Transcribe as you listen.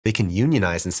they can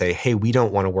unionize and say, hey, we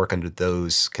don't want to work under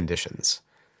those conditions.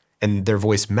 And their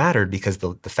voice mattered because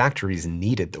the factories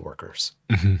needed the workers.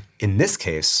 Mm-hmm. In this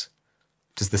case,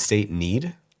 does the state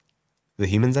need the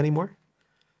humans anymore?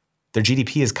 Their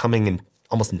GDP is coming in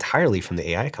almost entirely from the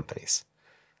AI companies.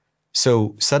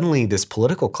 So suddenly this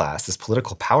political class, this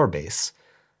political power base,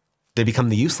 they become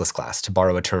the useless class, to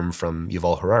borrow a term from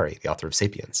Yuval Harari, the author of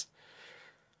 *Sapiens*.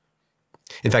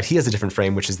 In fact, he has a different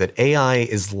frame, which is that AI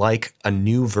is like a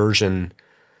new version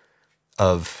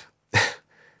of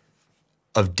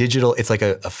digital. It's like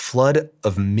a flood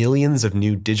of millions of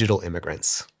new digital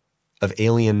immigrants, of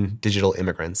alien digital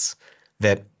immigrants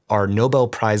that are Nobel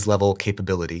Prize level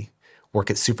capability, work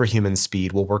at superhuman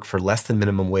speed, will work for less than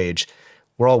minimum wage.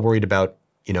 We're all worried about,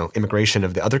 immigration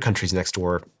of the other countries next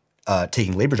door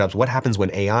taking labor jobs. What happens when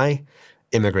AI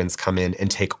immigrants come in and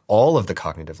take all of the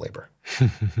cognitive labor?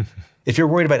 If you're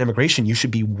worried about immigration, you should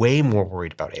be way more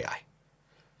worried about AI.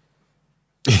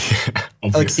 Yeah,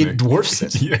 obviously. Like it dwarfs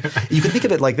it. Yeah. You can think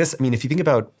of it like this. I mean, if you think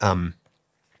about,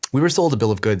 we were sold a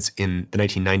bill of goods in the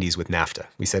 1990s with NAFTA.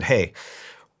 We said, hey,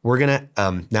 we're going to,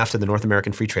 NAFTA, the North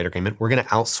American Free Trade Agreement, we're going to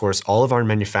outsource all of our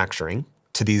manufacturing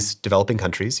to these developing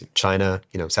countries, China,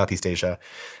 Southeast Asia,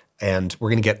 and we're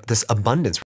going to get this abundance.